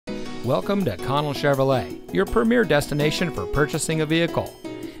Welcome to Connell Chevrolet, your premier destination for purchasing a vehicle.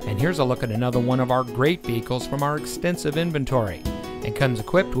 And here's a look at another one of our great vehicles from our extensive inventory. It comes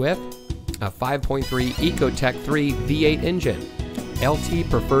equipped with a 5.3 Ecotec 3 V8 engine, LT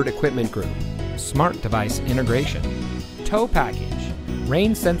Preferred Equipment Group, Smart Device Integration, tow package,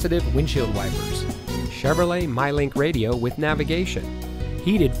 rain-sensitive windshield wipers, Chevrolet MyLink radio with navigation,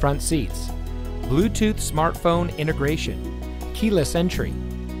 heated front seats, Bluetooth smartphone integration, keyless entry,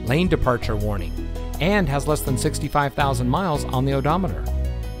 lane departure warning, and has less than 65,000 miles on the odometer.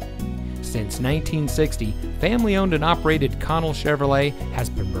 Since 1960, family-owned and operated Connell Chevrolet has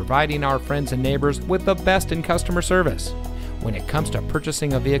been providing our friends and neighbors with the best in customer service. When it comes to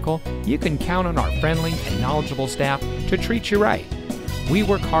purchasing a vehicle, you can count on our friendly and knowledgeable staff to treat you right. We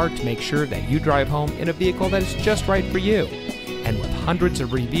work hard to make sure that you drive home in a vehicle that is just right for you. And with hundreds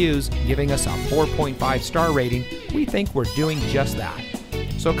of reviews giving us a 4.5 star rating, we think we're doing just that.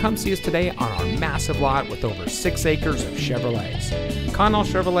 So come see us today on our massive lot with over 6 acres of Chevrolets. Connell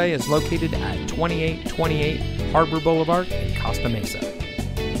Chevrolet is located at 2828 Harbor Boulevard in Costa Mesa.